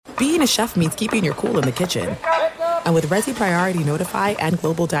being a chef means keeping your cool in the kitchen. And with Resi Priority Notify and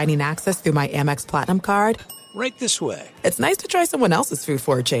Global Dining Access through my Amex Platinum card, right this way. It's nice to try someone else's food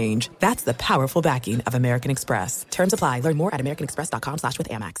for a change. That's the powerful backing of American Express. Terms apply. Learn more at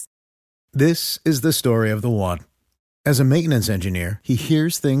americanexpress.com/withAmex. This is the story of the one. As a maintenance engineer, he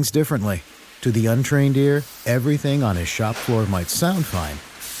hears things differently. To the untrained ear, everything on his shop floor might sound fine,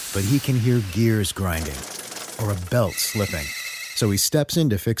 but he can hear gears grinding or a belt slipping. So he steps in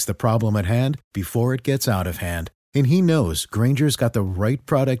to fix the problem at hand before it gets out of hand. And he knows Grainger's got the right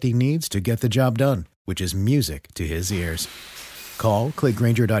product he needs to get the job done, which is music to his ears. Call, click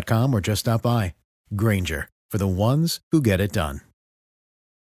Grainger.com, or just stop by. Grainger, for the ones who get it done.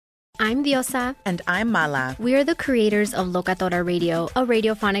 I'm Diosa. And I'm Mala. We are the creators of Locatora Radio, a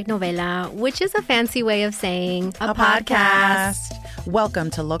radiophonic novela, which is a fancy way of saying a podcast. Welcome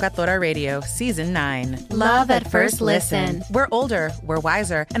to Locatora Radio, Season 9. Love at first listen. We're older, we're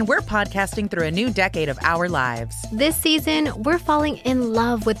wiser, and we're podcasting through a new decade of our lives. This season, we're falling in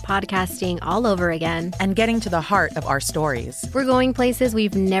love with podcasting all over again. And getting to the heart of our stories. We're going places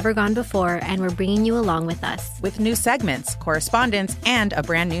we've never gone before, and we're bringing you along with us. With new segments, correspondence, and a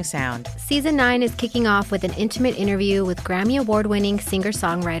brand new sound. Season 9 is kicking off with an intimate interview with Grammy Award-winning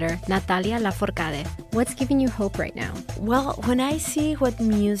singer-songwriter Natalia Lafourcade. What's giving you hope right now? Well, when I see what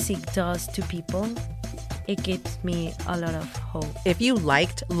music does to people, it gives me a lot of hope. If you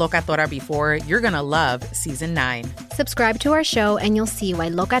liked Locatora before, you're going to love Season 9. Subscribe to our show and you'll see why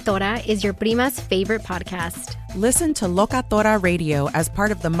Locatora is your prima's favorite podcast. Listen to Locatora Radio as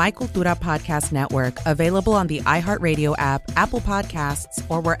part of the My Cultura Podcast Network, available on the iHeartRadio app, Apple Podcasts,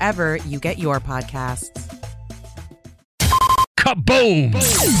 or wherever you get your podcasts. Kaboom!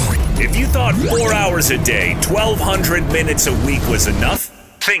 If you thought 4 hours a day, 1,200 minutes a week was enough,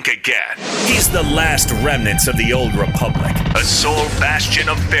 think again. He's the last remnants of the old republic, a sole bastion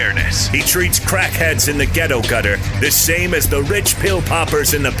of fairness. He treats crackheads in the ghetto gutter the same as the rich pill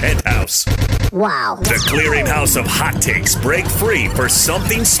poppers in the penthouse. Wow. The clearinghouse of hot takes break free for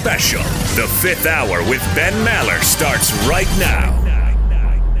something special. The Fifth Hour with Ben Maller starts right now.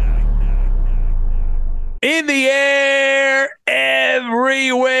 In the air,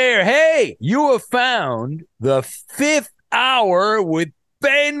 everywhere. Hey, you have found the Fifth Hour with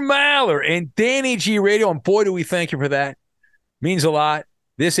Ben Maller and Danny G Radio. And boy, do we thank you for that. Means a lot.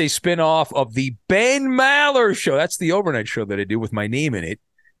 This is a spinoff of the Ben Maller Show. That's the overnight show that I do with my name in it.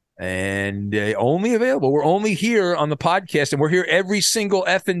 And only available. We're only here on the podcast, and we're here every single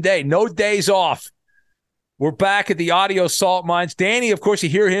effing day. No days off. We're back at the Audio Salt Mines. Danny, of course, you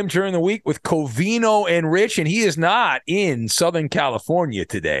hear him during the week with Covino and Rich, and he is not in Southern California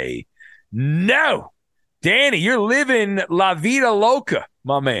today. No. Danny, you're living La Vida Loca,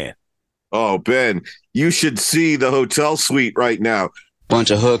 my man. Oh, Ben, you should see the hotel suite right now.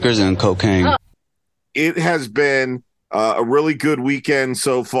 Bunch of hookers and cocaine. It has been a really good weekend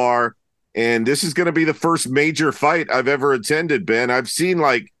so far, and this is going to be the first major fight I've ever attended, Ben. I've seen,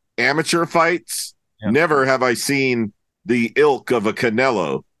 like, amateur fights. Yep. Never have I seen the ilk of a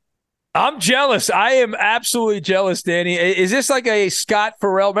Canelo. I'm jealous. I am absolutely jealous, Danny. Is this like a Scott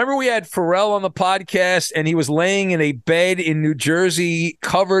Farrell? Remember we had Farrell on the podcast, and he was laying in a bed in New Jersey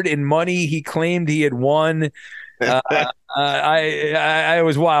covered in money he claimed he had won. I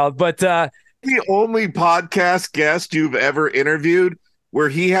was wild, but the only podcast guest you've ever interviewed where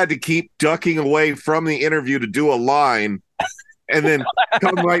he had to keep ducking away from the interview to do a line and then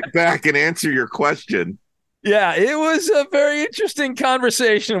come right back and answer your question. Yeah, it was a very interesting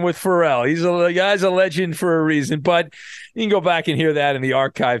conversation with Farrell. The guy's a legend for a reason, but you can go back and hear that in the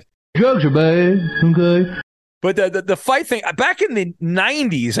archive. Drugs are bad, okay? But the fight thing, back in the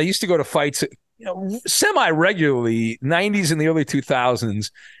 90s, I used to go to fights semi-regularly, 90s and the early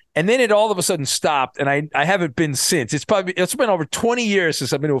 2000s, and then it all of a sudden stopped, and I haven't been since. It's been over 20 years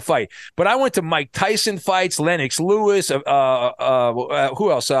since I've been to a fight. But I went to Mike Tyson fights, Lennox Lewis,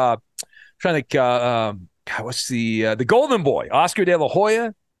 who else? Trying to what's the Golden Boy, Oscar De La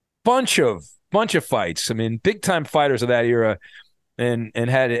Hoya, bunch of fights. I mean, big time fighters of that era, and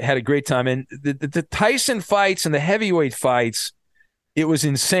had a great time. And the Tyson fights and the heavyweight fights, it was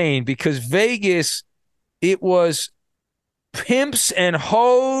insane because Vegas, it was pimps and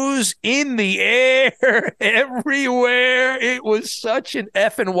hoes in the air everywhere. It was such an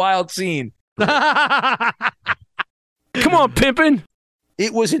effing wild scene. Come on, pimpin'.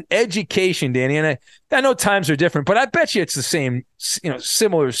 It was an education, Danny, and I know times are different, but I bet you it's the same,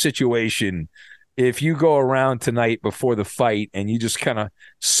 similar situation. If you go around tonight before the fight and you just kind of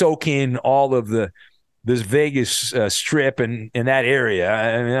soak in all of this Vegas strip and in that area,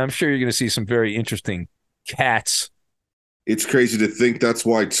 I mean, I'm sure you're going to see some very interesting cats. It's crazy to think that's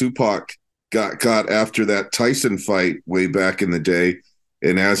why Tupac got after that Tyson fight way back in the day.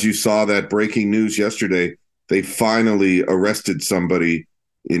 And as you saw that breaking news yesterday, they finally arrested somebody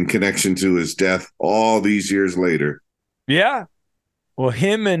in connection to his death all these years later. Yeah. Well,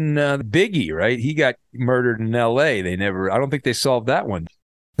 him and Biggie, right? He got murdered in L.A. I don't think they solved that one.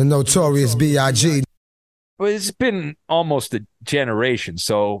 The Notorious B.I.G. Well, it's been almost a generation.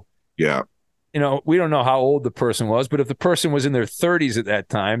 So, yeah. We don't know how old the person was, but if the person was in their 30s at that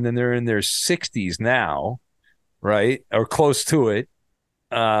time, then they're in their 60s now, right? Or close to it.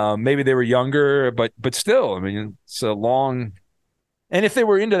 Maybe they were younger, but still, I mean, it's a long. And if they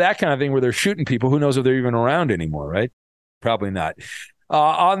were into that kind of thing where they're shooting people, who knows if they're even around anymore, right? Probably not.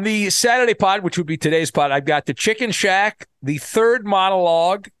 On the Saturday pod, which would be today's pod, I've got the Chicken Shack, the third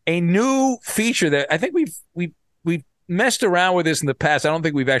monologue, a new feature that I think we've messed around with this in the past. I don't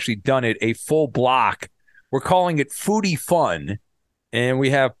think we've actually done it, a full block. We're calling it Foodie Fun, and we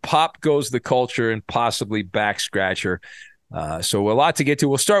have Pop Goes the Culture and possibly Back Scratcher. So a lot to get to.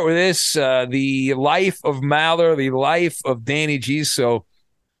 We'll start with this, the life of Maller, the life of Danny G. So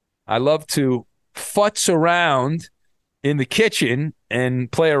I love to futz around in the kitchen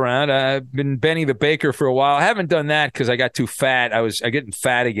and play around. I've been Benny the Baker for a while. I haven't done that because I got too fat. I getting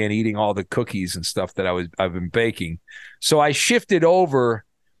fat again, eating all the cookies and stuff that I've been baking. So I shifted over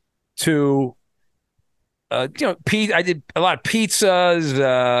to I did a lot of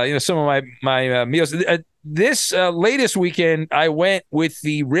pizzas. Some of my meals. This latest weekend, I went with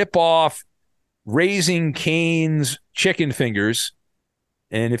the rip-off Raising Cane's chicken fingers.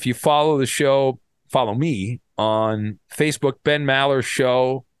 And if you follow the show, follow me on Facebook, Ben Maller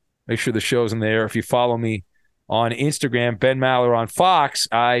Show. Make sure the show's in there. If you follow me on Instagram, Ben Maller on Fox,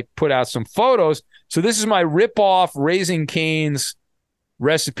 I put out some photos. So this is my rip-off Raising Cane's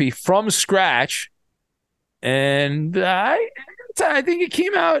recipe from scratch. And I think it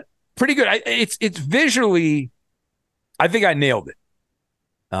came out pretty good. It's visually, I think I nailed it.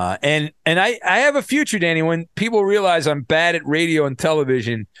 And I have a future, Danny. When people realize I'm bad at radio and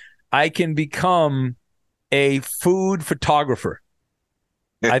television, I can become a food photographer.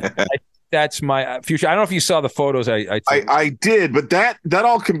 That's my future. I don't know if you saw the photos. I did, but that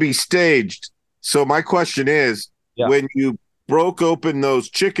all can be staged. So my question is, when you broke open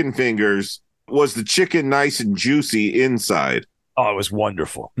those chicken fingers, was the chicken nice and juicy inside? Oh, it was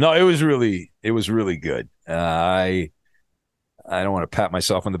wonderful. No, it was really good. I don't want to pat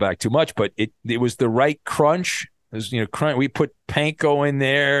myself on the back too much, but it was the right crunch. It was, crunch. We put panko in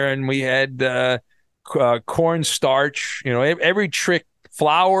there, and we had cornstarch. Every trick: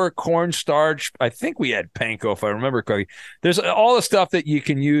 flour, cornstarch. I think we had panko, if I remember correctly. There's all the stuff that you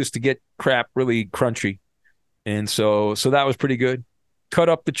can use to get crap really crunchy, and so that was pretty good. Cut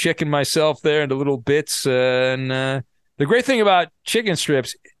up the chicken myself there into little bits, and the great thing about chicken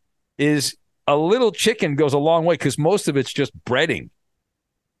strips is a little chicken goes a long way because most of it's just breading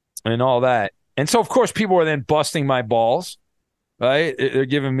and all that. And so, of course, people are then busting my balls, right? They're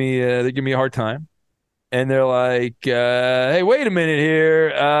giving me a hard time. And they're like, hey, wait a minute here.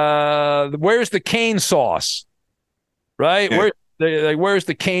 Where's the cane sauce? Right? Yeah. Where's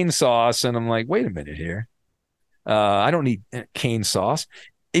the cane sauce? And I'm like, wait a minute here. I don't need cane sauce.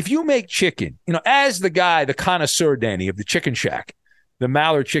 If you make chicken, as the guy, the connoisseur, Danny, of the Chicken Shack, the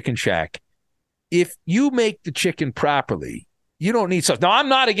Maller Chicken Shack, if you make the chicken properly, you don't need sauce. Now, I'm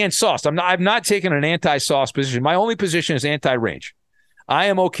not against sauce. I've not taken an anti-sauce position. My only position is anti-range. I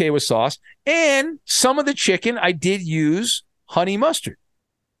am okay with sauce. And some of the chicken, I did use honey mustard.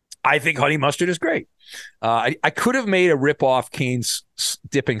 I think honey mustard is great. I could have made a rip-off Cane's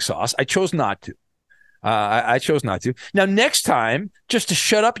dipping sauce. I chose not to. I chose not to. Now, next time, just to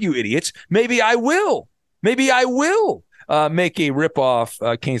shut up, you idiots, maybe I will make a rip-off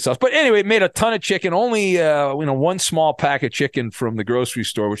cane sauce. But anyway, made a ton of chicken, only one small pack of chicken from the grocery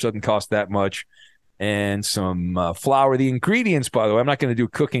store, which doesn't cost that much, and some flour. The ingredients, by the way, I'm not going to do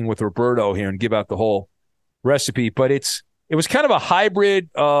cooking with Roberto here and give out the whole recipe, but it was kind of a hybrid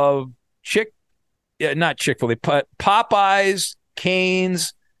of not Chick-fil-A, Popeyes,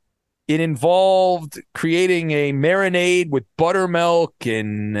 Cane's. It involved creating a marinade with buttermilk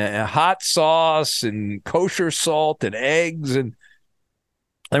and hot sauce and kosher salt and eggs. And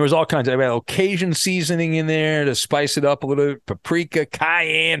there was all kinds of Cajun seasoning in there to spice it up a little bit, paprika,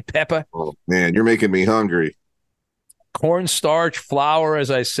 cayenne pepper. Oh, man, you're making me hungry. Cornstarch, flour,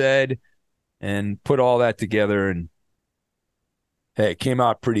 as I said, and put all that together. And, hey, it came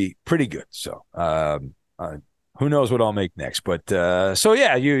out pretty good. So, who knows what I'll make next? But so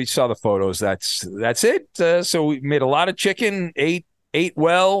yeah, you saw the photos. That's it. So we made a lot of chicken, ate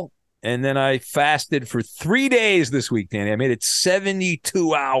well, And then I fasted for 3 days this week, Danny. I made it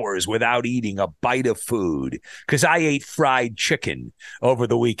 72 hours without eating a bite of food because I ate fried chicken over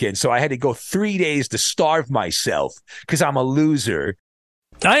the weekend. So I had to go 3 days to starve myself because I'm a loser.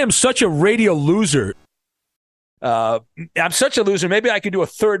 I am such a radio loser. I'm such a loser. Maybe I could do a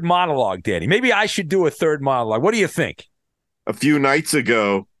third monologue, Danny. Maybe I should do a third monologue. What do you think? A few nights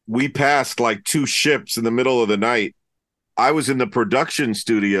ago, we passed like 2 ships in the middle of the night. I was in the production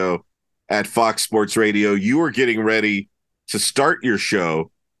studio at Fox Sports Radio. You were getting ready to start your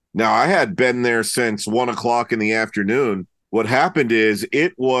show. Now, I had been there since 1 o'clock in the afternoon. What happened is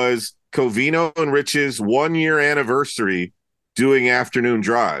it was Covino and Rich's 1-year anniversary doing Afternoon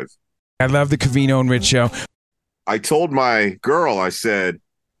Drive. I love the Covino and Rich show. I told my girl, I said,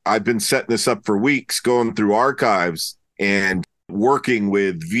 I've been setting this up for weeks, going through archives and working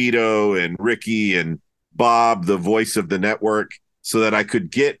with Vito and Ricky and Bob, the voice of the network, so that I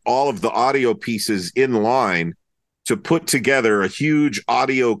could get all of the audio pieces in line to put together a huge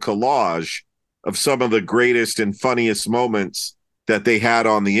audio collage of some of the greatest and funniest moments that they had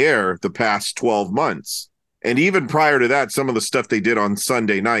on the air the past 12 months. And even prior to that, some of the stuff they did on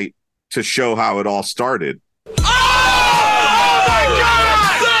Sunday night to show how it all started. Oh my God!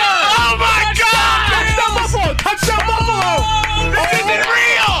 Touchdown Buffalo! This isn't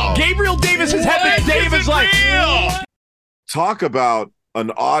real! Gabriel Davis has had the day of his life. Talk about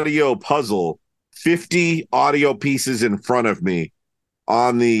an audio puzzle. 50 audio pieces in front of me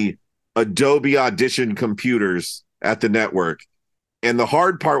on the Adobe Audition computers at the network. And the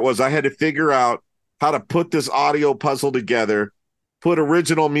hard part was I had to figure out how to put this audio puzzle together, put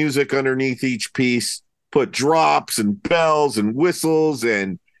original music underneath each piece, put drops and bells and whistles,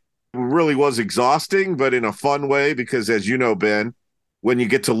 and it really was exhausting, but in a fun way, because as you know, Ben, when you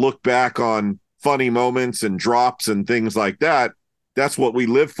get to look back on funny moments and drops and things like that, that's what we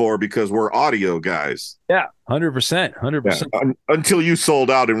live for because we're audio guys. Yeah, 100%. 100%. Yeah, until you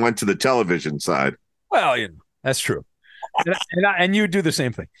sold out and went to the television side. Well, you know, that's true. And you do the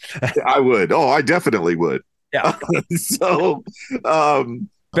same thing. I would. Oh, I definitely would. Yeah. So,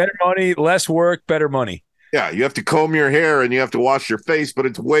 better money, less work, better money. Yeah, you have to comb your hair and you have to wash your face, but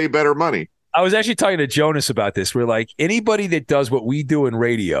it's way better money. I was actually talking to Jonas about this. We're like, anybody that does what we do in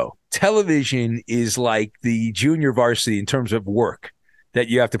radio, television is like the junior varsity in terms of work that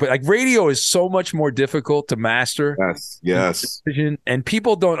you have to put. Like radio is so much more difficult to master. Yes. And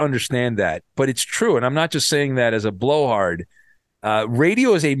people don't understand that, but it's true. And I'm not just saying that as a blowhard.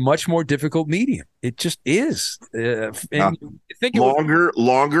 Radio is a much more difficult medium. It just is.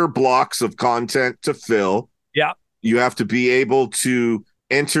 Longer blocks of content to fill. Yeah. You have to be able to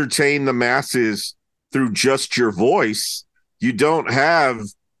entertain the masses through just your voice. You don't have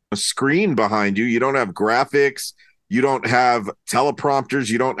a screen behind you. You don't have graphics. You don't have teleprompters.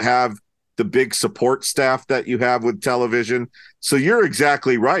 You don't have the big support staff that you have with television. So you're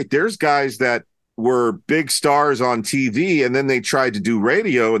exactly right. There's guys that were big stars on TV and then they tried to do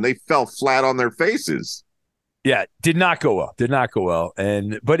radio and they fell flat on their faces. Yeah, did not go well.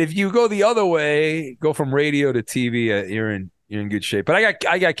 But if you go the other way, go from radio to TV, you're in good shape. But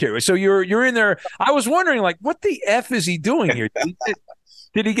I got curious. So you're in there. I was wondering, like, what the F is he doing here?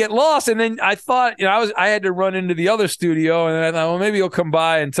 Did he get lost? And then I thought, I had to run into the other studio, and then I thought, well, maybe he'll come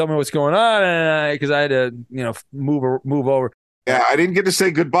by and tell me what's going on, because I had to, move over. Yeah, I didn't get to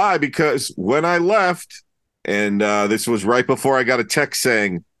say goodbye because when I left, and this was right before I got a text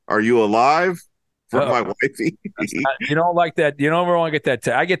saying, "Are you alive?" from my wifey. You don't like that. You don't ever want to get that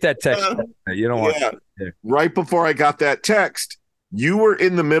text. I get that text. You don't want to. Right before I got that text, you were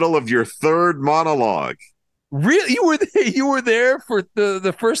in the middle of your third monologue. Really? You were there for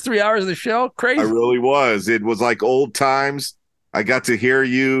the first 3 hours of the show? Crazy. I really was. It was like old times. I got to hear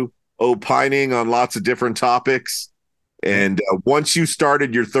you opining on lots of different topics. And once you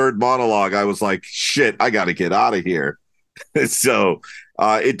started your third monologue, I was like, shit, I got to get out of here. So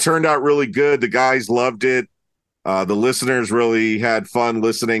it turned out really good. The guys loved it. The listeners really had fun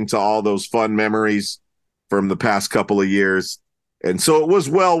listening to all those fun memories from the past couple of years. And so it was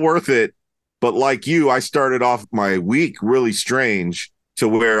well worth it. But like you, I started off my week really strange to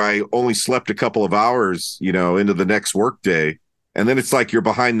where I only slept a couple of hours, into the next work day. And then it's like you're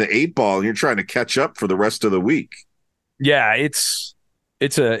behind the 8 ball and you're trying to catch up for the rest of the week. Yeah, it's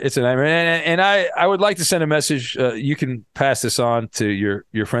a nightmare. And I would like to send a message. You can pass this on to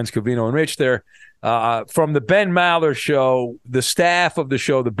your friends Covino and Rich there. From the Ben Maller Show, the staff of the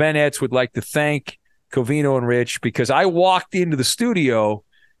show, the Benettes, would like to thank Covino and Rich because I walked into the studio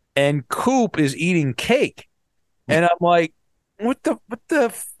and Coop is eating cake. And I'm like, what the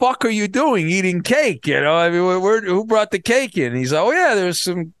fuck are you doing eating cake? You know, I mean, who brought the cake in? And he's like, oh yeah, there's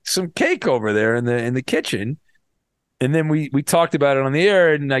some cake over there in the kitchen. And then we talked about it on the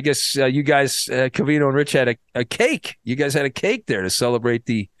air, and I guess you guys, Covino and Rich, had a cake. You guys had a cake there to celebrate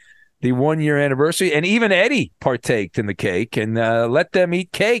the 1 year anniversary, and even Eddie partaked in the cake. And let them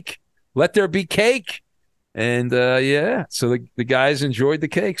eat cake. Let there be cake. And so the guys enjoyed the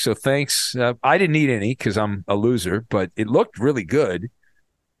cake. So thanks. I didn't eat any because I'm a loser, but it looked really good.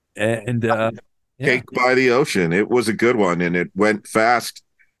 And Cake by the ocean. It was a good one, and it went fast.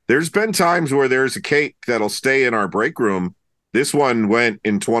 There's been times where there's a cake that'll stay in our break room. This one went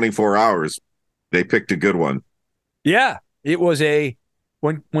in 24 hours. They picked a good one. Yeah, it was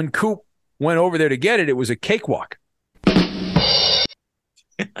when Coop went over there to get it, it was a cakewalk.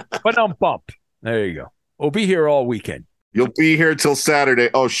 But bump. There you go. We'll be here all weekend. You'll be here till Saturday.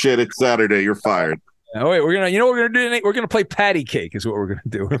 Oh shit, it's Saturday. You're fired. Oh wait, we're gonna do. We're gonna play patty cake. Is what we're gonna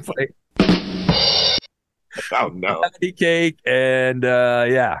do. Oh no, patty cake, and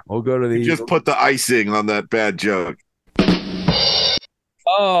we'll go to the. Just put the icing on that bad joke.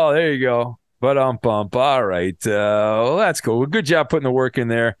 Oh, there you go. But bump. All right. Well, that's cool. Well, good job putting the work in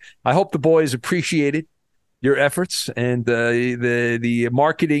there. I hope the boys appreciated your efforts and the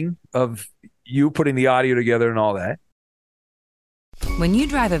marketing of you putting the audio together and all that. When you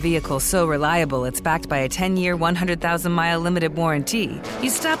drive a vehicle so reliable it's backed by a 10-year, 100,000-mile limited warranty, you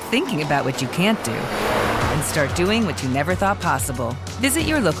stop thinking about what you can't do and start doing what you never thought possible. Visit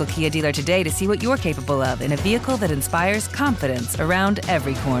your local Kia dealer today to see what you're capable of in a vehicle that inspires confidence around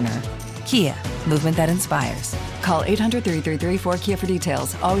every corner. Kia, movement that inspires. Call 800-333-4KIA for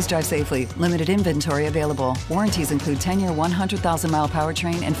details. Always drive safely. Limited inventory available. Warranties include 10-year, 100,000-mile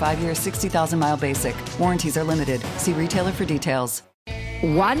powertrain and 5-year, 60,000-mile basic. Warranties are limited. See retailer for details.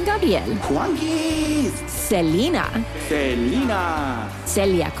 Juan Gabriel. Juanquis. Selena. Selena.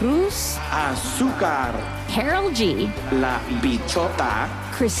 Celia Cruz. Azúcar. Karol G. La Bichota.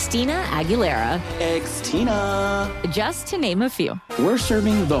 Christina Aguilera. Xtina. Just to name a few. We're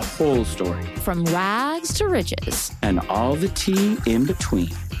serving the whole story. From rags to riches. And all the tea in between.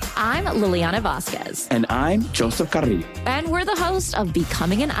 I'm Liliana Vasquez. And I'm Joseph Carrillo. And we're the host of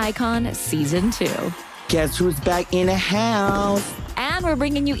Becoming an Icon Season 2. Guess who's back in the house? And we're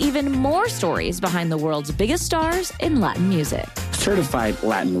bringing you even more stories behind the world's biggest stars in Latin music. Certified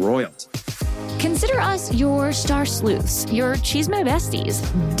Latin royalty. Consider us your star sleuths, your chisme besties,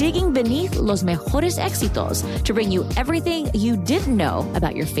 digging beneath los mejores éxitos to bring you everything you didn't know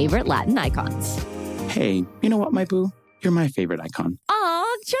about your favorite Latin icons. Hey, you know what, my boo? You're my favorite icon.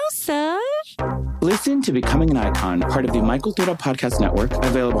 Aw, Joseph. Listen to Becoming an Icon, part of the Michael Dura Podcast Network,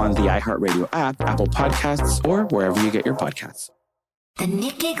 available on the iHeartRadio app, Apple Podcasts, or wherever you get your podcasts. The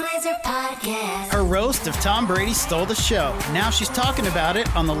Nikki Glaser Podcast. Her roast of Tom Brady stole the show. Now she's talking about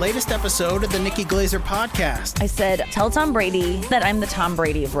it on the latest episode of the Nikki Glaser Podcast. I said, tell Tom Brady that I'm the Tom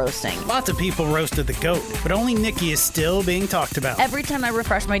Brady of roasting. Lots of people roasted the GOAT, but only Nikki is still being talked about. Every time I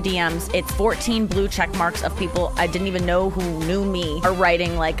refresh my DMs, it's 14 blue check marks of people I didn't even know who knew me are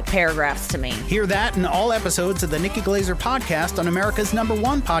writing like paragraphs to me. Hear that in all episodes of the Nikki Glaser Podcast on America's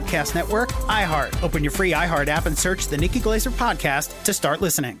 #1 podcast network, iHeart. Open your free iHeart app and search the Nikki Glaser Podcast to start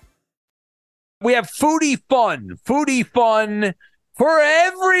listening. We have foodie fun for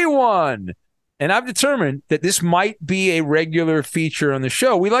everyone. And I've determined that this might be a regular feature on the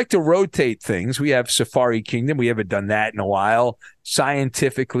show. We like to rotate things. We have Safari Kingdom. We haven't done that in a while.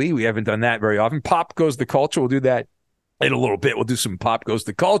 Scientifically, we haven't done that very often. Pop Goes the Culture. We'll do that in a little bit. We'll do some Pop Goes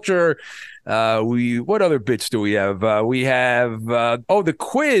the Culture. What other bits do we have? We have the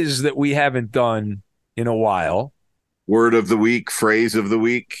quiz that we haven't done in a while. Word of the week, phrase of the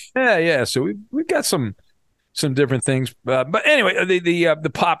week. Yeah. So we've got some different things. But anyway,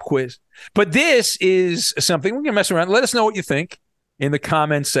 the pop quiz. But this is something we're gonna mess around. Let us know what you think in the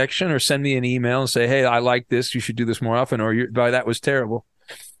comments section, or send me an email and say, hey, I like this. You should do this more often, or that was terrible.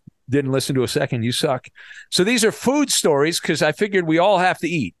 Didn't listen to a second. You suck. So these are food stories because I figured we all have to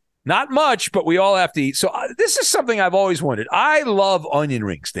eat. Not much, but we all have to eat. So this is something I've always wanted. I love onion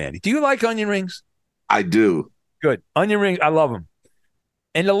rings, Danny. Do you like onion rings? I do. Good. Onion rings, I love them.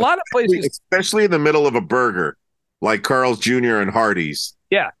 And a lot of places... Especially in the middle of a burger, like Carl's Jr. and Hardee's.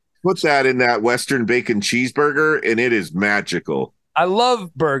 Yeah. Put that in that Western bacon cheeseburger, and it is magical. I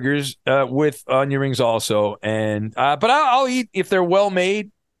love burgers with onion rings also. And but I'll eat, if they're well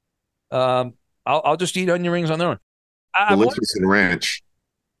made, I'll just eat onion rings on their own. Delicious and ranch.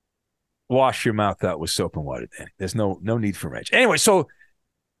 Wash your mouth out with soap and water, Danny. There's no need for ranch. Anyway, so...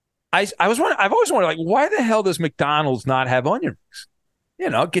 I've always wondered, like, why the hell does McDonald's not have onion rings?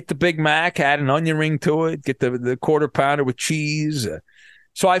 get the Big Mac, add an onion ring to it, get the quarter pounder with cheese.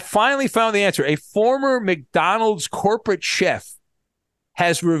 So I finally found the answer. A former McDonald's corporate chef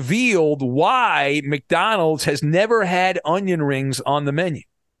has revealed why McDonald's has never had onion rings on the menu.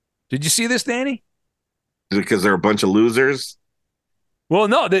 Did you see this, Danny? Is it because they're a bunch of losers? Well,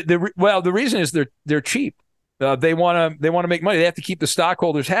 no. The reason is they're cheap. They want to make money. They have to keep the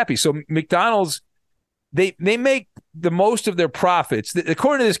stockholders happy. So McDonald's, they make the most of their profits.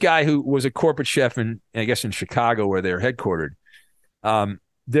 According to this guy who was a corporate chef in Chicago, where they're headquartered,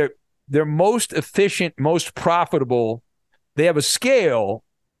 they're most efficient, most profitable. They have a scale.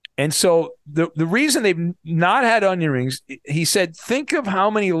 And so the reason they've not had onion rings, he said, think of how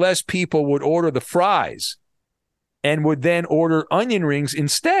many less people would order the fries and would then order onion rings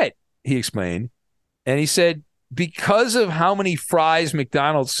instead, he explained. And he said, because of how many fries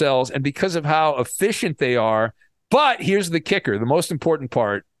McDonald's sells and because of how efficient they are, but here's the kicker, the most important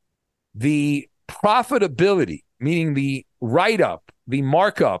part, the profitability, meaning the write-up, the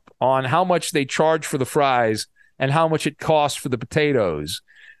markup on how much they charge for the fries and how much it costs for the potatoes.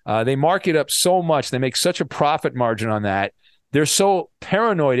 They mark it up so much. They make such a profit margin on that. They're so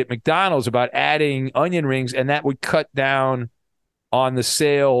paranoid at McDonald's about adding onion rings, and that would cut down on the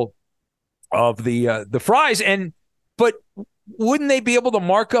sale of the fries. But wouldn't they be able to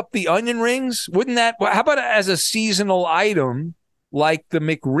mark up the onion rings? Wouldn't that? How about as a seasonal item like the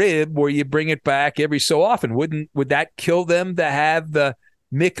McRib, where you bring it back every so often? Would that kill them to have the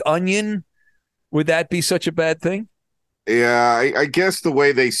McOnion? Would that be such a bad thing? Yeah, I guess the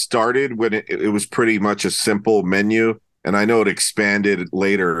way they started when it was pretty much a simple menu, and I know it expanded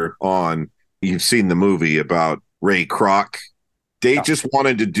later on. You've seen the movie about Ray Kroc. They just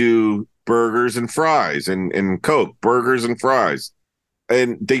wanted to do burgers and fries and Coke, burgers and fries.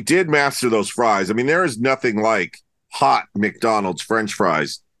 And they did master those fries. I mean, there is nothing like hot McDonald's French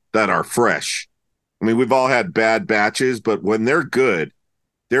fries that are fresh. I mean, we've all had bad batches, but when they're good,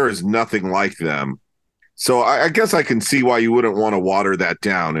 there is nothing like them. So I guess I can see why you wouldn't want to water that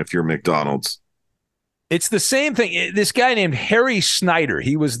down if you're McDonald's. It's the same thing. This guy named Harry Snyder,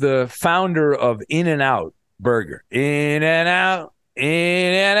 he was the founder of In-N-Out Burger. In-N-Out,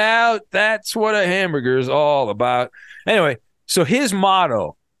 In-N-Out, that's what a hamburger is all about. Anyway, so his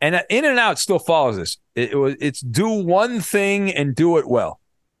motto, and In-N-Out still follows this, it's do one thing and do it well.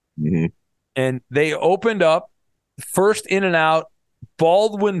 Mm-hmm. And they opened up first In-N-Out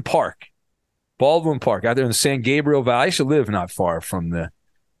Baldwin Park out there in the San Gabriel Valley. I used to live not far from the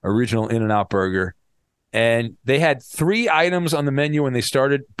original In-N-Out Burger. And they had 3 items on the menu when they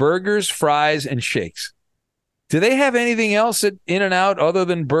started: burgers, fries, and shakes. Do they have anything else at In-N-Out other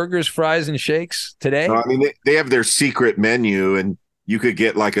than burgers, fries, and shakes today? No, I mean, they have their secret menu, and you could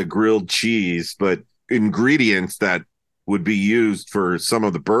get like a grilled cheese, but ingredients that would be used for some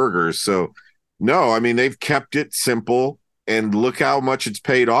of the burgers. So, no, I mean, they've kept it simple, and look how much it's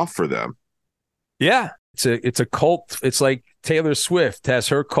paid off for them. Yeah, it's a cult. It's like Taylor Swift has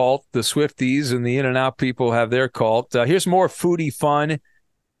her cult. The Swifties and the In-N-Out people have their cult. Here's more foodie fun.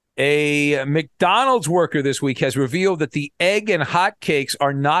 A McDonald's worker this week has revealed that the egg and hot cakes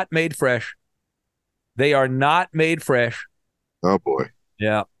are not made fresh. They are not made fresh. Oh, boy.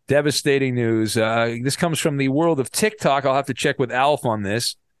 Yeah, devastating news. This comes from the world of TikTok. I'll have to check with Alf on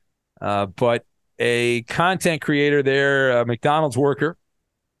this. But a content creator there, a McDonald's worker.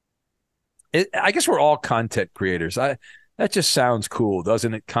 I guess we're all content creators. That just sounds cool,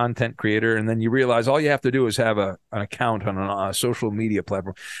 doesn't it? Content creator. And then you realize all you have to do is have an account on a social media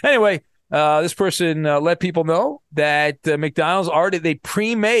platform. Anyway, this person let people know that McDonald's they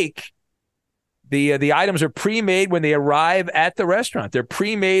pre-make the items are pre-made when they arrive at the restaurant. Their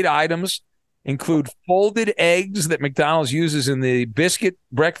pre-made items include folded eggs that McDonald's uses in the biscuit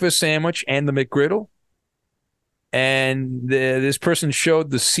breakfast sandwich and the McGriddle. And this person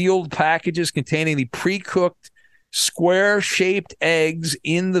showed the sealed packages containing the pre-cooked square-shaped eggs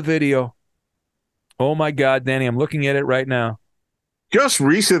in the video. Oh, my God, Danny, I'm looking at it right now. Just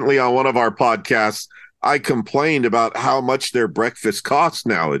recently on one of our podcasts, I complained about how much their breakfast costs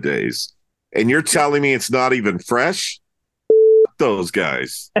nowadays. And you're telling me it's not even fresh? Those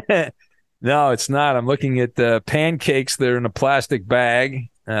guys. No, it's not. I'm looking at the pancakes. They're in a plastic bag.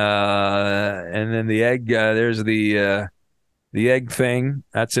 And then the egg, there's the egg thing.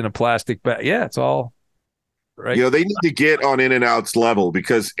 That's in a plastic bag. Yeah, it's all right. You know, they need to get on In-N-Out's level,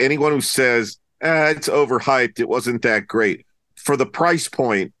 because anyone who says, it's overhyped, it wasn't that great, for the price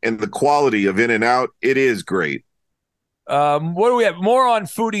point and the quality of In-N-Out, it is great. What do we have? More on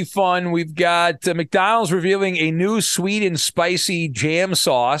foodie fun. We've got McDonald's revealing a new sweet and spicy jam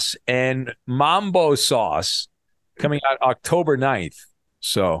sauce and mambo sauce coming out October 9th.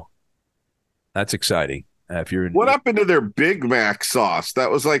 So that's exciting. If you're What happened to their Big Mac sauce? That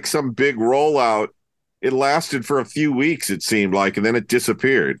was like some big rollout. It lasted for a few weeks, it seemed like, and then it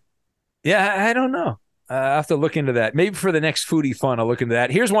disappeared. Yeah, I don't know. I have to look into that. Maybe for the next Foodie Fun, I'll look into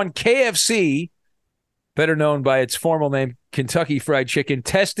that. Here's one. KFC, better known by its formal name, Kentucky Fried Chicken,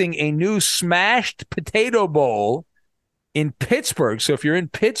 testing a new smashed potato bowl in Pittsburgh. So if you're in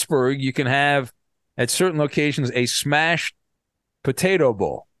Pittsburgh, you can have, at certain locations, a smashed potato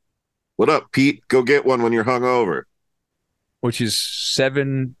bowl. What up, Pete? Go get one when you're hungover. Which is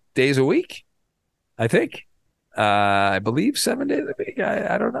 7 days a week, I think. I believe 7 days a week.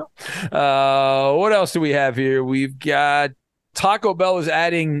 I don't know. What else do we have here? We've got Taco Bell is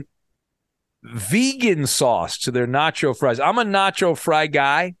adding vegan sauce to their nacho fries. I'm a nacho fry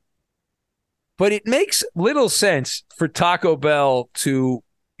guy, but it makes little sense for Taco Bell to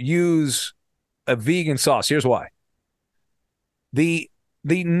use a vegan sauce. Here's why. The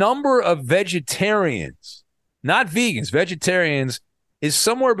number of vegetarians, not vegans, vegetarians, is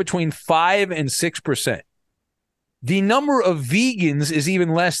somewhere between 5 and 6%. The number of vegans is even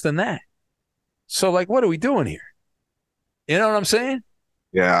less than that. So, like, what are we doing here? You know what I'm saying?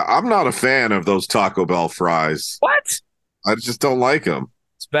 Yeah, I'm not a fan of those Taco Bell fries. What? I just don't like them.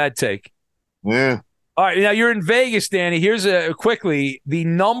 It's a bad take. Yeah. All right, now you're in Vegas, Danny. Here's quickly, the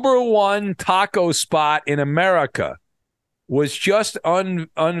number one taco spot in America was just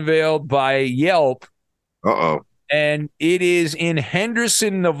unveiled by Yelp. Uh-oh. And it is in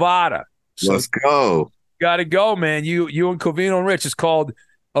Henderson, Nevada. So let's go. Got to go, man. You and Covino and Rich. It's called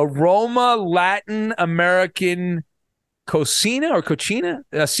Aroma Latin American Cocina or Cocina?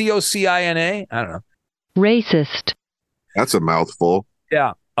 Cocina? I don't know. Racist. That's a mouthful.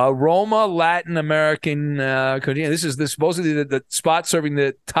 Yeah. Aroma Latin American Cocina. This is supposedly the spot serving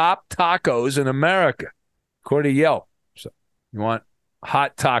the top tacos in America, according to Yelp. So you want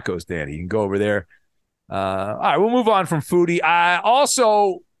hot tacos, Danny, you can go over there. All right, we'll move on from foodie.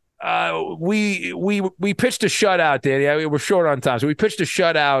 We pitched a shutout, Danny. We're short on time, so we pitched a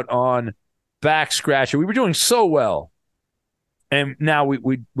shutout on Back Scratcher. We were doing so well, and now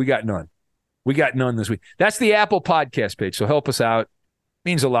we got none. We got none this week. That's the Apple Podcast page, so help us out.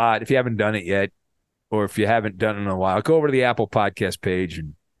 Means a lot if you haven't done it yet, or if you haven't done it in a while. Go over to the Apple Podcast page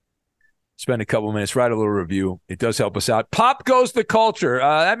and spend a couple of minutes, write a little review. It does help us out. Pop goes the culture.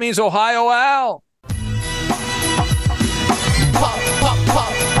 That means Ohio Al. Pop, pop,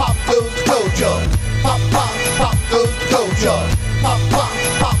 pop, pop goes the culture. Pop, pop, pop goes the culture. Pop, pop,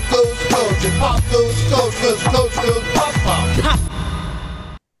 pop goes the culture. Pop goes the culture, goes pop, pop.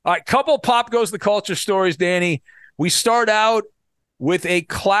 All right, couple Pop goes the culture stories, Danny. We start out with a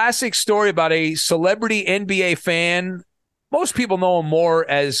classic story about a celebrity NBA fan. Most people know him more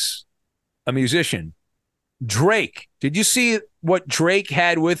as a musician. Drake. Did you see what Drake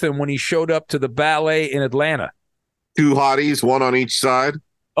had with him when he showed up to the ballet in Atlanta? 2 hotties, one on each side.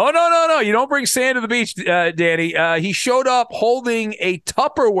 Oh, no. You don't bring sand to the beach, Danny. He showed up holding a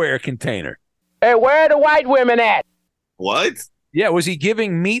Tupperware container. Hey, where are the white women at? What? Yeah, was he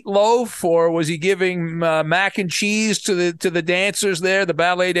giving meatloaf or was he giving mac and cheese to the dancers there, the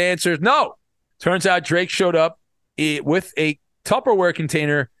ballet dancers? No. Turns out Drake showed up with a Tupperware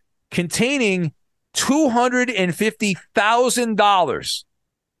container containing $250,000.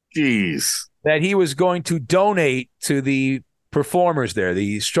 Jeez. That he was going to donate to the performers there,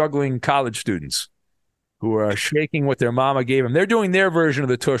 the struggling college students who are shaking what their mama gave them. They're doing their version of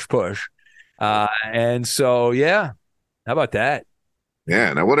the tush push. And so, yeah, how about that? Yeah,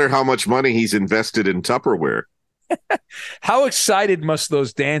 and I wonder how much money he's invested in Tupperware. How excited must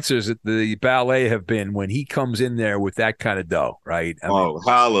those dancers at the ballet have been when he comes in there with that kind of dough, right? I mean,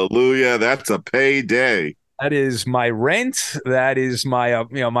 hallelujah. That's a payday. That is my rent. That is my, I'm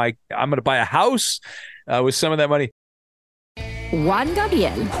going to buy a house with some of that money. Juan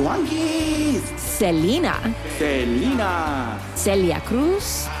Gabriel. Juanquis. Selena. Celia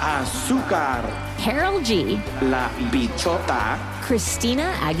Cruz. Azúcar. Karol G. La Bichota.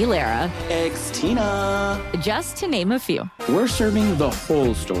 Christina Aguilera. Xtina. Just to name a few. We're serving the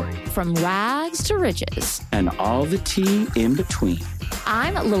whole story. From rags to riches. And all the tea in between.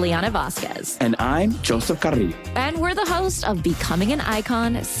 I'm Liliana Vasquez. And I'm Joseph Carrillo. And we're the host of Becoming an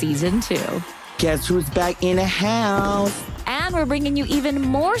Icon Season 2. Guess who's back in the house? And we're bringing you even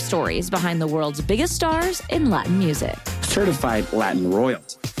more stories behind the world's biggest stars in Latin music. Certified Latin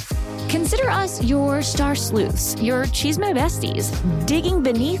royalty. Consider us your star sleuths, your chisme besties, digging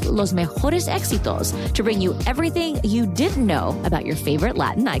beneath los mejores éxitos to bring you everything you didn't know about your favorite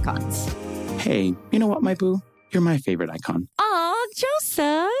Latin icons. Hey, you know what, my boo? You're my favorite icon. Aw,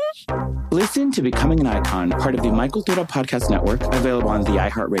 Joseph. Listen to Becoming an Icon, part of the Michael Dura Podcast Network, available on the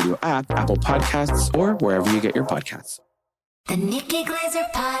iHeartRadio app, Apple Podcasts, or wherever you get your podcasts. The Nikki Glazer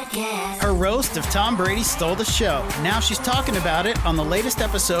Podcast. Her roast of Tom Brady stole the show. Now she's talking about it on the latest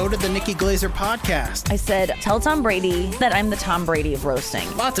episode of the Nikki Glazer Podcast. I said, tell Tom Brady that I'm the Tom Brady of roasting.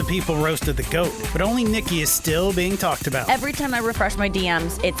 Lots of people roasted the GOAT, but only Nikki is still being talked about. Every time I refresh my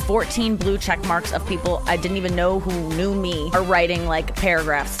DMs, it's 14 blue check marks of people I didn't even know who knew me are writing like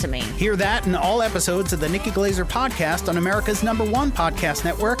paragraphs to me. Hear that in all episodes of the Nikki Glazer Podcast on America's #1 podcast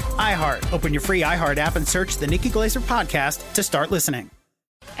network, iHeart. Open your free iHeart app and search the Nikki Glazer Podcast to start listening.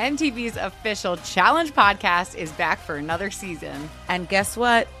 MTV's official Challenge podcast is back for another season. And guess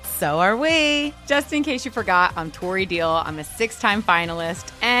what? So are we. Just in case you forgot, I'm Tori Deal. I'm a 6-time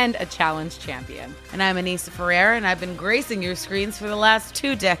finalist and a Challenge champion. And I'm Anissa Ferreira, and I've been gracing your screens for the last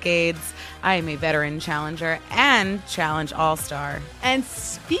 2 decades. I am a veteran challenger and Challenge All-Star. And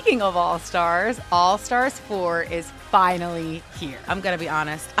speaking of All-Stars, All-Stars 4 is finally here. I'm going to be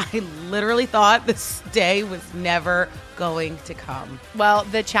honest. I literally thought this day was never going to come. Well,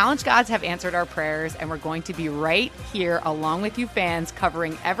 the Challenge gods have answered our prayers, and we're going to be right here along with you fans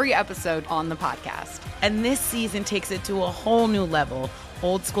covering every episode on the podcast. And this season takes it to a whole new level.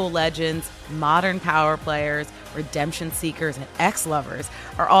 Old school legends, modern power players, redemption seekers, and ex-lovers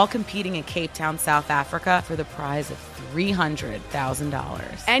are all competing in Cape Town, South Africa for the prize of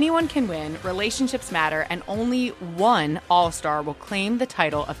 $300,000. Anyone can win, relationships matter, and only one All-Star will claim the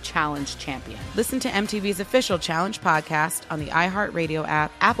title of Challenge champion. Listen to MTV's official Challenge podcast on the iHeartRadio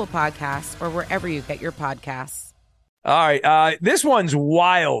app, Apple Podcasts, or wherever you get your podcasts. All right. This one's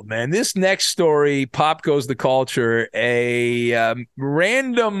wild, man. This next story, pop goes the culture. A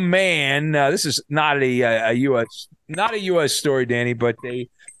random man. This is not a U.S. story, Danny, but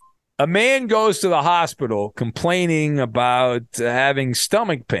a man goes to the hospital complaining about having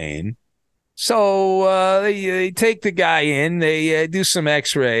stomach pain. So they take the guy in. They do some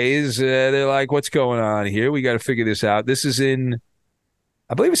X-rays. They're like, "What's going on here? We got to figure this out." This is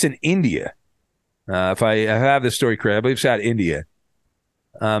I believe it's in India. If I have the story correct, I believe it's out of India.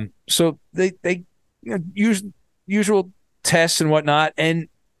 So they use usual tests and whatnot, and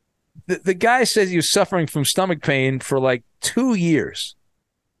the guy says he was suffering from stomach pain for like 2 years.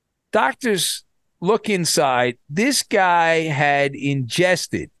 Doctors look inside. This guy had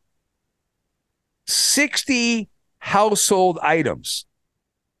ingested 60 household items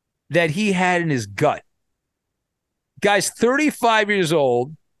that he had in his gut. Guy's 35 years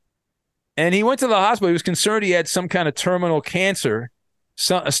old. And he went to the hospital. He was concerned he had some kind of terminal cancer,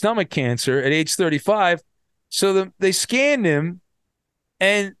 a stomach cancer at age 35. So they scanned him,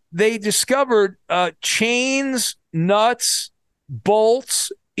 and they discovered chains, nuts,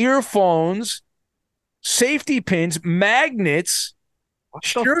 bolts, earphones, safety pins, magnets,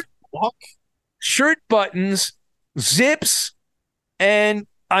 shirt buttons, zips, and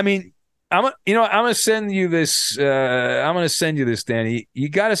I mean, I'm gonna send you this. I'm gonna send you this, Danny. You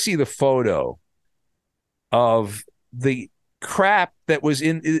got to see the photo of the crap that was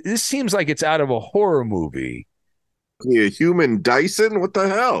in. This seems like it's out of a horror movie. A human Dyson? What the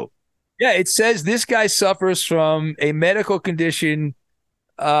hell? Yeah, it says this guy suffers from a medical condition.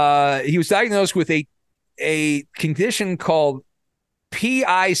 He was diagnosed with a condition called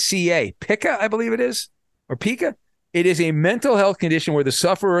PICA, I believe it is, or Pica. It is a mental health condition where the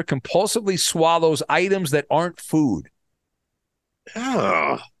sufferer compulsively swallows items that aren't food.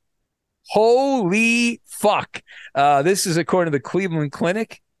 Oh. Holy fuck. This is according to the Cleveland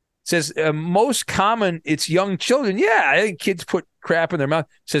Clinic. It says most common, it's young children. Yeah, I think kids put crap in their mouth.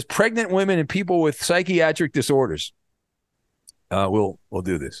 It says pregnant women and people with psychiatric disorders. We'll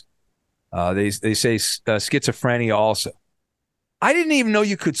do this. They say schizophrenia also. I didn't even know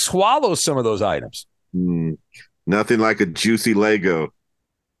you could swallow some of those items. Nothing like a juicy Lego.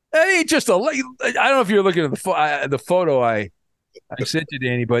 Hey, just I don't know if you're looking at the photo I sent you,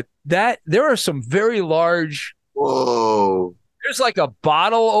 Danny, but there are some very large. Whoa! There's like a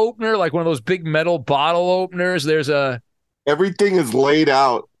bottle opener, like one of those big metal bottle openers. Everything is laid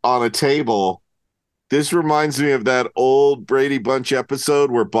out on a table. This reminds me of that old Brady Bunch episode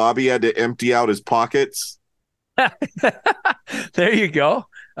where Bobby had to empty out his pockets. There you go.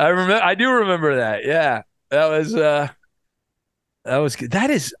 I do remember that. Yeah. That was good. How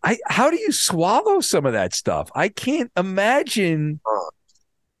do you swallow some of that stuff? I can't imagine.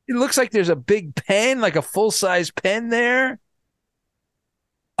 It looks like there's a big pen, like a full-size pen there.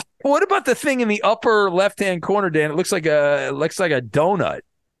 What about the thing in the upper left-hand corner, Dan? It looks like a donut,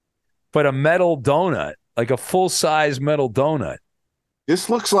 but a metal donut, like a full-size metal donut. This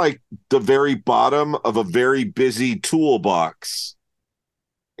looks like the very bottom of a very busy toolbox.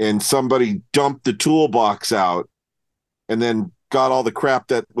 and somebody dumped the toolbox out and then got all the crap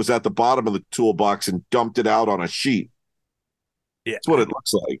that was at the bottom of the toolbox and dumped it out on a sheet. Yeah. That's what it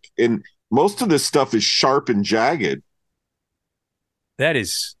looks like. And most of this stuff is sharp and jagged. That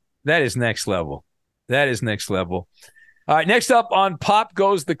is next level. That is next level. All right, next up on Pop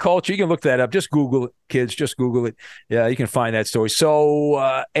Goes the Culture. You can look that up. Just Google it, kids. Just Google it. Yeah, you can find that story.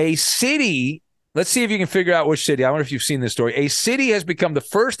 So a city, let's see if you can figure out which city. I wonder if you've seen this story. A city has become the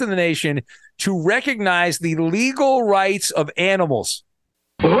first in the nation to recognize the legal rights of animals.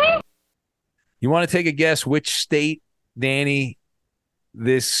 You want to take a guess which state, Danny,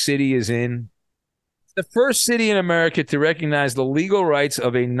 this city is in? It's the first city in America to recognize the legal rights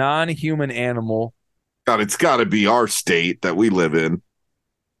of a non-human animal. God, it's got to be our state that we live in.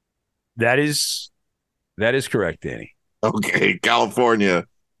 That is correct, Danny. Okay, California.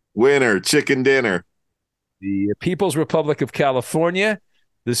 Winner, chicken dinner. The People's Republic of California,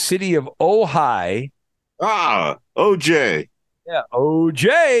 the city of Ojai. OJ. Yeah,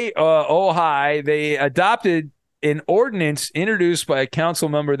 OJ, Ojai. They adopted an ordinance introduced by a council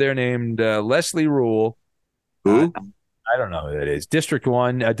member there named Leslie Rule. Who? I don't know who that is. District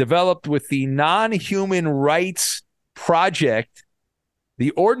 1, developed with the Non-Human Rights Project.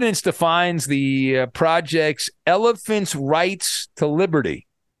 The ordinance defines the project's elephants' rights to liberty.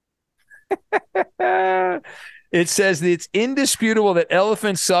 It says that it's indisputable that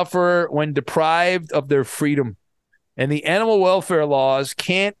elephants suffer when deprived of their freedom, and the animal welfare laws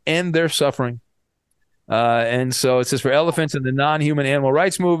can't end their suffering. And so it says, for elephants and the non-human animal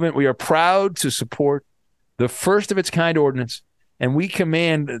rights movement, we are proud to support the first of its kind ordinance, and we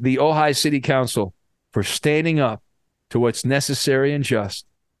commend the Ojai City Council for standing up to what's necessary and just.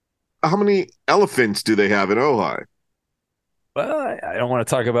 How many elephants do they have in Ojai? Well, I don't want to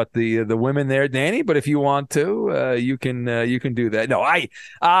talk about the women there, Danny, but if you want to, you can do that. No, I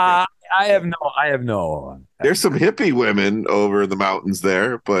have no. There's some hippie women over in the mountains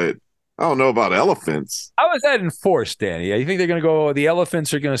there, but I don't know about elephants. How is that enforced, Danny? You think they're going to go, the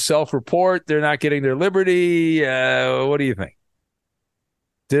elephants are going to self-report, they're not getting their liberty? What do you think?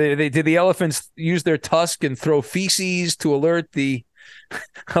 Did the elephants use their tusk and throw feces to alert the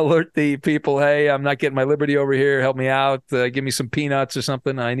people, hey, I'm not getting my liberty over here, help me out, give me some peanuts or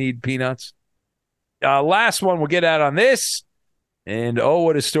something, I need peanuts? Last one we'll get out on this, and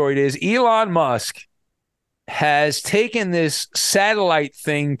what a story it is. Elon Musk has taken this satellite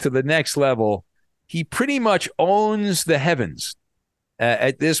thing to the next level. He pretty much owns the heavens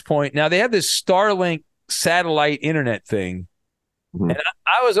at this point. Now, they have this Starlink satellite internet thing, and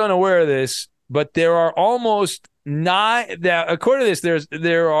I was unaware of this, but there are almost according to this,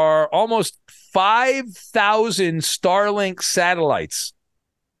 there are almost 5,000 Starlink satellites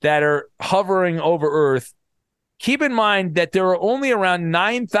that are hovering over Earth. Keep in mind that there are only around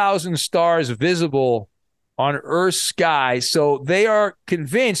 9,000 stars visible on Earth's sky. So they are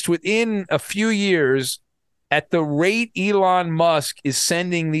convinced within a few years, at the rate Elon Musk is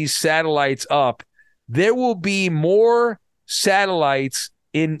sending these satellites up, there will be more satellites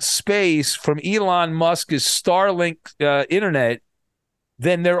in space from Elon Musk's Starlink internet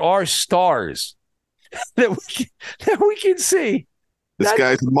than there are stars that we can see. This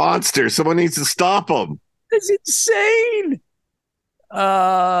guy's a monster. Someone needs to stop him. That's insane.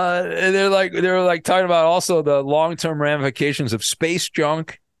 They're like talking about also the long-term ramifications of space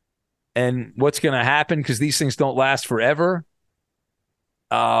junk and what's going to happen because these things don't last forever.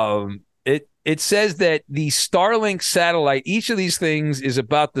 It says that the Starlink satellite, each of these things is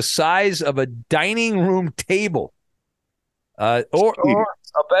about the size of a dining room table. Or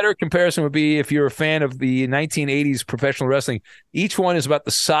a better comparison would be if you're a fan of the 1980s professional wrestling. Each one is about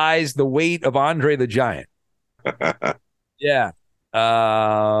the weight of Andre the Giant. Yeah.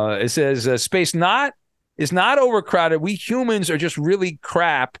 It says space is not overcrowded. We humans are just really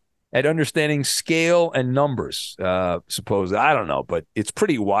crap at understanding scale and numbers. Supposedly, I don't know, but it's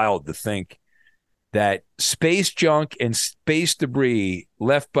pretty wild to think that space junk and space debris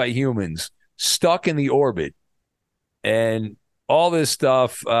left by humans stuck in the orbit and all this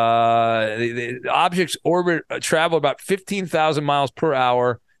stuff. The objects travel about 15,000 miles per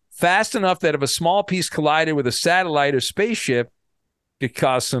hour, fast enough that if a small piece collided with a satellite or spaceship, could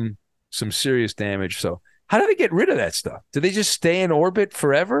cause some serious damage. So how do they get rid of that stuff? Do they just stay in orbit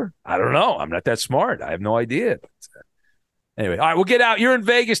forever? I don't know. I'm not that smart. I have no idea. Anyway, all right, we'll get out. You're in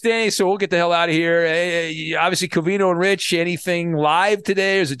Vegas, Danny, so we'll get the hell out of here. Obviously, Covino and Rich, anything live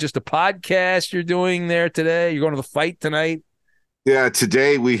today? Or is it just a podcast you're doing there today? You're going to the fight tonight? Yeah,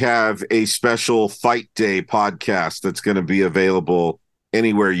 today we have a special Fight Day podcast that's going to be available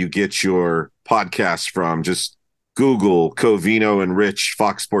anywhere you get your podcast from. Just Google Covino and Rich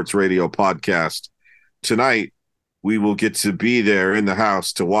Fox Sports Radio podcast. Tonight, we will get to be there in the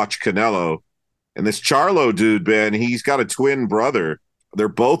house to watch Canelo. And this Charlo dude, Ben, he's got a twin brother. They're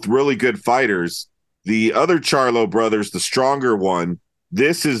both really good fighters. The other Charlo brothers, the stronger one,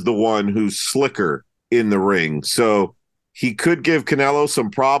 this is the one who's slicker in the ring. So he could give Canelo some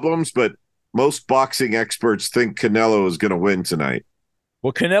problems, but most boxing experts think Canelo is going to win tonight.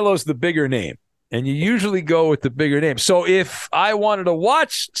 Well, Canelo's the bigger name, and you usually go with the bigger name. So if I wanted to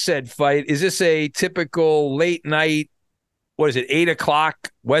watch said fight, is this a typical late night, 8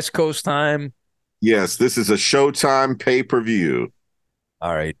 o'clock West Coast time? Yes, this is a Showtime pay-per-view.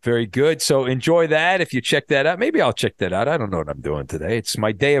 All right, very good. So enjoy that. If you check that out, maybe I'll check that out. I don't know what I'm doing today. It's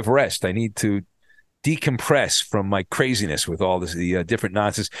my day of rest. I need to decompress from my craziness with all this, the different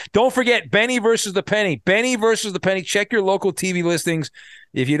nonsense. Don't forget Benny versus the Penny. Benny versus the Penny. Check your local TV listings.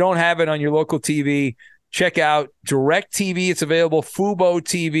 If you don't have it on your local TV, check out DirecTV. It's available, Fubo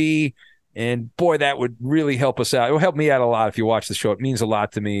TV. And boy, that would really help us out. It will help me out a lot if you watch the show. It means a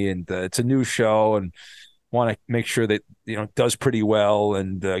lot to me. And it's a new show, and want to make sure that it does pretty well,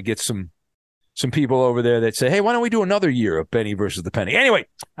 and get some people over there that say, hey, why don't we do another year of Benny versus the Penny? Anyway,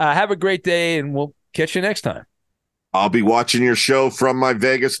 have a great day, and we'll catch you next time. I'll be watching your show from my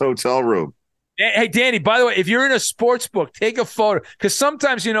Vegas hotel room. Hey, Danny, by the way, if you're in a sports book, take a photo, because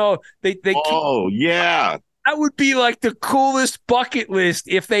sometimes, they oh, yeah. That would be like the coolest bucket list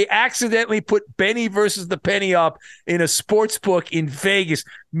if they accidentally put Benny versus the Penny up in a sports book in Vegas.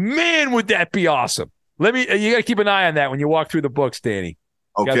 Man, would that be awesome. You got to keep an eye on that when you walk through the books, Danny.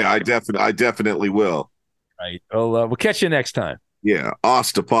 Okay, I definitely will. Right. Well, we'll catch you next time. Yeah,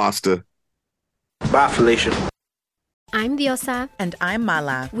 Asta Pasta. Bye, Felicia. I'm Diosa. And I'm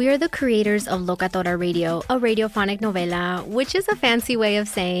Mala. We are the creators of Locatora Radio, a radiophonic novela, which is a fancy way of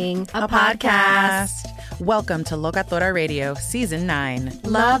saying a podcast. Welcome to Locatora Radio, Season 9.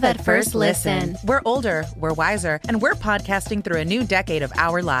 Love at first listen. We're older, we're wiser, and we're podcasting through a new decade of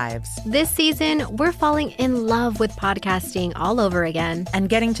our lives. This season, we're falling in love with podcasting all over again. And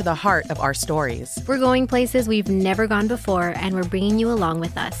getting to the heart of our stories. We're going places we've never gone before, and we're bringing you along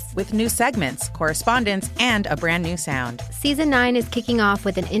with us. With new segments, correspondence, and a brand new sound. Season 9 is kicking off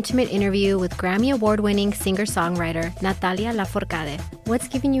with an intimate interview with Grammy Award-winning singer-songwriter Natalia Lafourcade. What's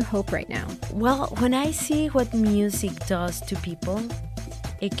giving you hope right now? Well, when I see what music does to people,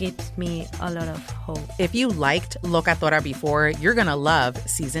 it gives me a lot of hope. If you liked Locatora before, you're going to love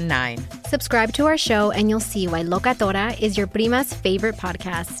Season 9. Subscribe to our show and you'll see why Locatora is your prima's favorite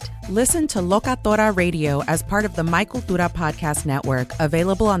podcast. Listen to Locatora Radio as part of the My Cultura Podcast Network,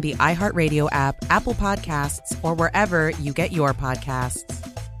 available on the iHeartRadio app, Apple Podcasts, or wherever you get your podcasts.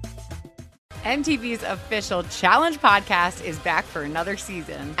 MTV's official Challenge podcast is back for another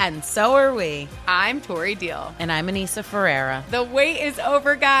season. And so are we. I'm Tori Deal. And I'm Anissa Ferreira. The wait is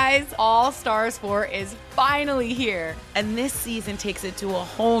over, guys. All Stars 4 is finally here. And this season takes it to a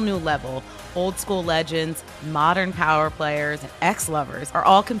whole new level. Old school legends, modern power players, and ex-lovers are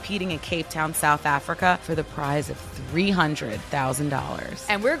all competing in Cape Town, South Africa for the prize of $300,000.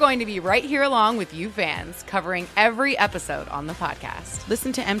 And we're going to be right here along with you fans, covering every episode on the podcast.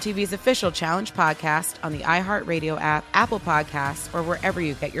 Listen to MTV's official Challenge podcast on the iHeartRadio app, Apple Podcasts, or wherever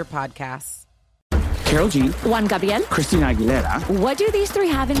you get your podcasts. Karol G, Juan Gabriel, Christina Aguilera. What do these three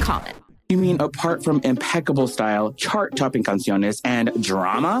have in common? You mean apart from impeccable style, chart-topping canciones, and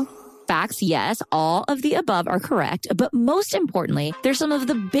drama? Facts, yes, all of the above are correct, but most importantly, they're some of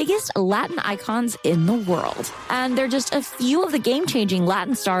the biggest Latin icons in the world. And they're just a few of the game-changing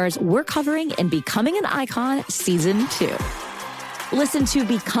Latin stars we're covering in Becoming an Icon Season 2. Listen to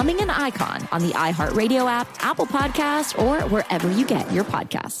Becoming an Icon on the iHeartRadio app, Apple Podcasts, or wherever you get your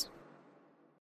podcasts.